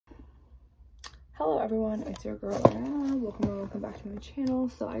Hello everyone, it's your girl Anna. Welcome back to my channel.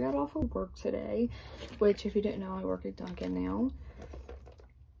 So I got off of work today, which if you didn't know, I work at Dunkin' now.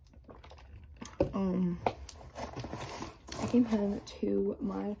 I came home to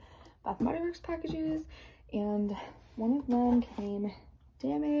my Bath & Body Works packages and one of them came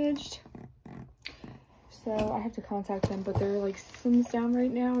damaged. So I have to contact them, but their system's down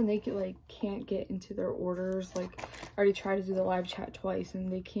right now and they can't get into their orders. I already tried to do the live chat twice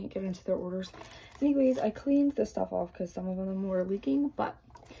and they can't get into their orders. Anyways, I cleaned the stuff off because some of them were leaking, but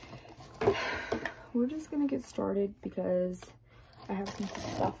we're just gonna get started because I have some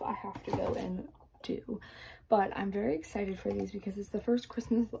stuff I have to go and do. But I'm very excited for these because it's the first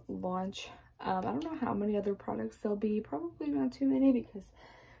Christmas launch. I don't know how many other products there'll be, probably not too many because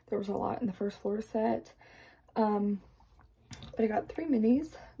there was a lot in the first floor set. But I got 3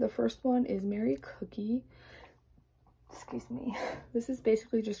 minis. The first one is Merry Cookie. Excuse me. This is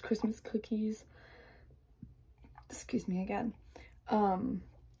basically just Christmas cookies. Excuse me again.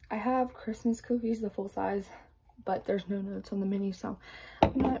 I have Christmas cookies, the full size, but there's no notes on the mini, so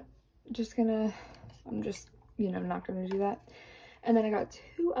I'm just, not gonna do that. And then I got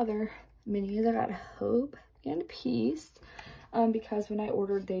 2 other minis. I got Hope and Peace, because when I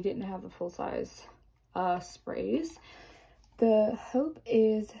ordered, they didn't have the full size sprays. The Hope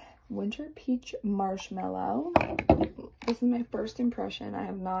is Winter Peach Marshmallow. This is my first impression. I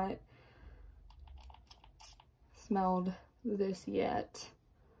have not smelled this yet.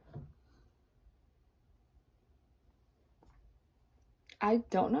 I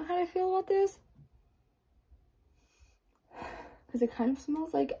don't know how to feel about this because it kind of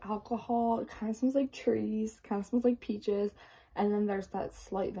smells like alcohol, it kind of smells like trees, kind of smells like peaches, and then there's that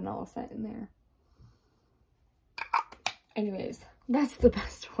slight vanilla scent in there. Anyways, that's the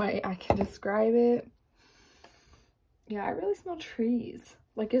best way I can describe it. Yeah, I really smell trees.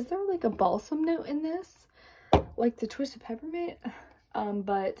 Is there a balsam note in this? Like the Twisted Peppermint?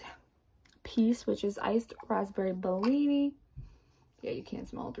 But Peace, which is iced raspberry Bellini. Yeah, you can't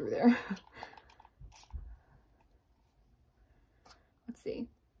smell through there. Let's see.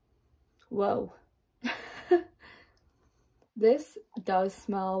 Whoa. This does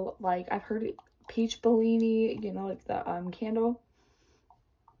smell like, I've heard it, peach Bellini, the candle.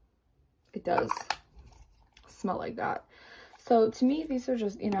 It does smell like that. So to me, these are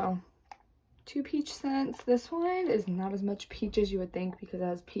just, 2 peach scents. This one is not as much peach as you would think because it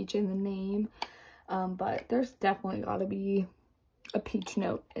has peach in the name. But there's definitely got to be a peach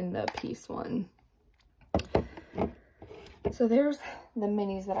note in the Peace one. So there's the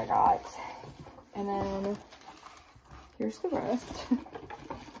minis that I got. And then here's the rest.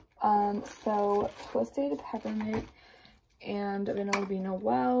 So Twisted Peppermint and Vanilla Bean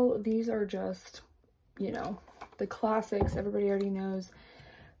Noel. These are just, the classics everybody already knows.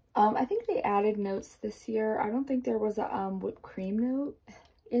 I think they added notes this year. I don't think there was a whipped cream note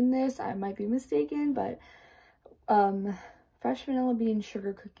in this. I might be mistaken, but fresh vanilla bean,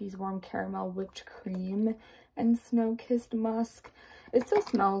 sugar cookies, warm caramel, whipped cream, and snow-kissed musk. It still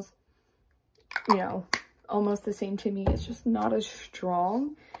smells, almost the same to me. It's just not as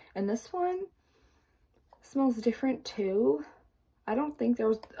strong. And this one smells different too. I don't think there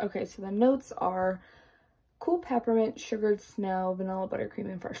was, okay, so the notes are cool peppermint, sugared snow, vanilla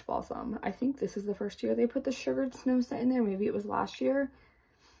buttercream, and fresh blossom. I think this is the first year they put the sugared snow scent in there. Maybe it was last year.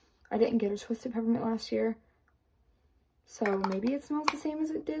 I didn't get a Twisted Peppermint last year, so maybe it smells the same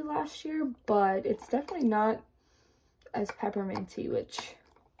as it did last year, but it's definitely not as pepperminty, which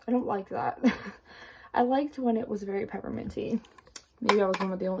I don't like that. I liked when it was very pepperminty. Maybe I was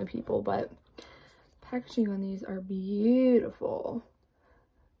one of the only people, but packaging on these are beautiful.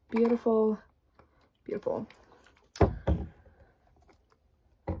 Beautiful, beautiful.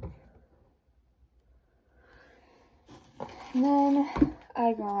 And then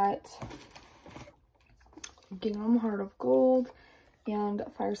I got Gingham Heart of Gold and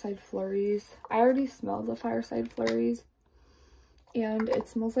Fireside Flurries. I already smelled the Fireside Flurries and it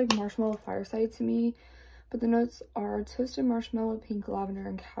smells like marshmallow fireside to me, but the notes are toasted marshmallow, pink lavender,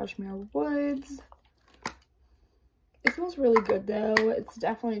 and cashmere woods. It smells really good though. It's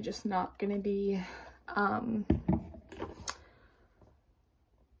definitely just not gonna be an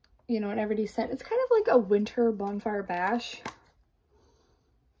everyday scent. It's kind of like a winter bonfire bash.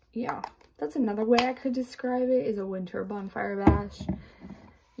 Yeah, that's another way I could describe it, is a winter bonfire bash.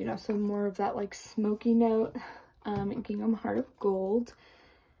 So more of that smoky note. Gingham Heart of Gold,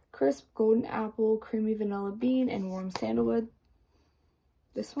 crisp golden apple, creamy vanilla bean, and warm sandalwood.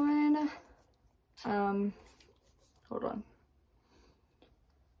 This one, hold on.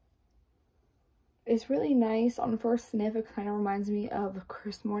 It's really nice. On first sniff, it kind of reminds me of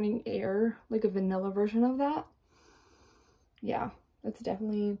Crisp Morning Air, like a vanilla version of that. Yeah, it's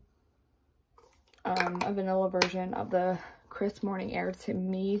definitely a vanilla version of the Crisp Morning Air to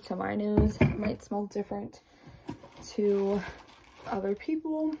me, to my nose. It might smell different to other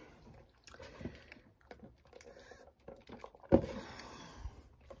people.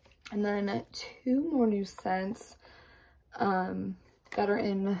 And then 2 more new scents that are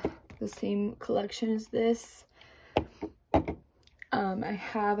in the same collection as this. I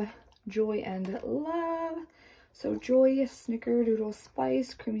have Joy and Love. So Joy, Snickerdoodle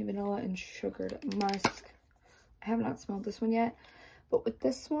Spice, Creamy Vanilla, and Sugared Musk. I have not smelled this one yet, but with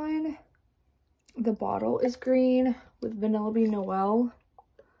this one, the bottle is green with Vanilla Bean Noel.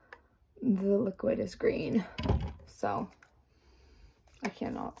 The liquid is green, so I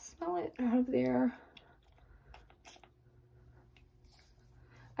cannot smell it out of there.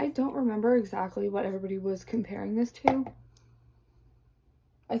 I don't remember exactly what everybody was comparing this to.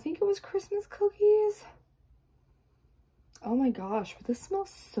 I think it was Christmas cookies. Oh my gosh, but this smells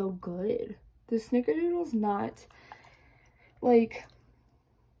so good. The Snickerdoodle's not like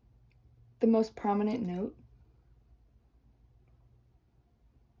the most prominent note.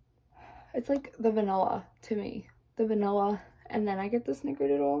 It's like the vanilla to me. The vanilla, and then I get the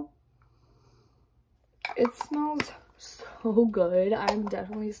Snickerdoodle. It smells so good. I'm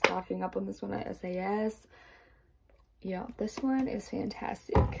definitely stocking up on this one at SAS. Yeah, this one is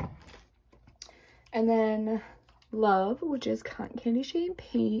fantastic. And then Love, which is cotton candy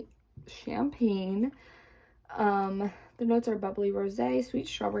champagne. The notes are bubbly rosé, sweet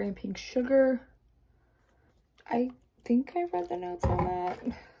strawberry, and pink sugar. I think I read the notes on that,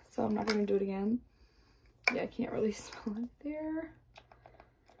 so I'm not gonna do it again. Yeah, I can't really smell it there.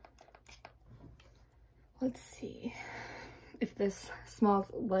 Let's see if this smells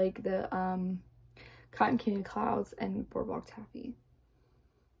like the Cotton Candy Clouds and Boardwalk Taffy.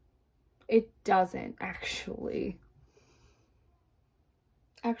 It doesn't, actually.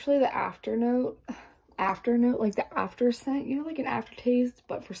 Actually, the after note, like the after scent, you know, like an aftertaste,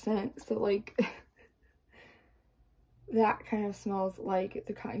 but for scent. So, like, that kind of smells like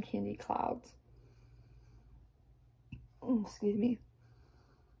the Cotton Candy Clouds. Oh, excuse me.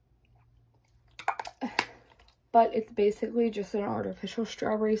 But it's basically just an artificial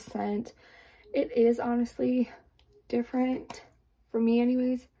strawberry scent. It is honestly different, for me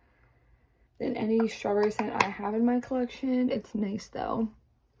anyways, than any strawberry scent I have in my collection. It's nice though.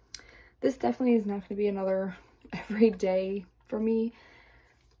 This definitely is not going to be another everyday for me.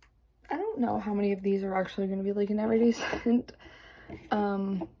 I don't know how many of these are actually going to be like an everyday scent.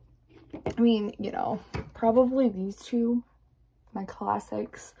 I mean, you know, probably these two, my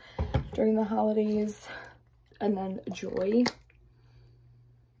classics during the holidays, and then Joy.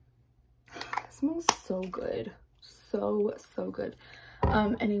 It smells so good. So good.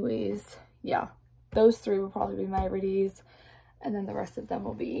 Anyways, yeah, those 3 will probably be my everydays, and then the rest of them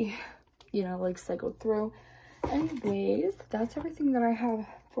will be, you know, like cycled through. Anyways, that's everything that I have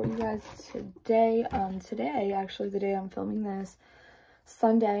for you guys today. Today, actually, the day I'm filming this,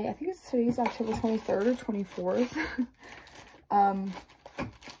 Sunday, I think today's October 23rd or 24th.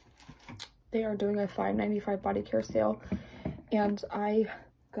 They are doing a $5.95 body care sale, and I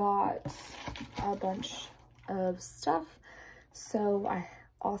got a bunch of stuff, so I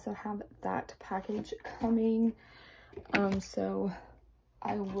also have that package coming. So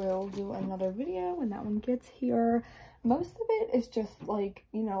I will do another video when that one gets here. Most of it is just like,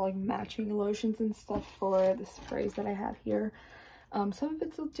 you know, like matching lotions and stuff for the sprays that I have here. Some of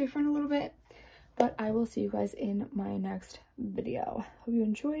it's different a little bit, but I will see you guys in my next video. Hope you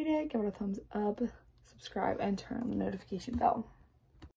enjoyed it. Give it a thumbs up, subscribe, and turn on the notification bell.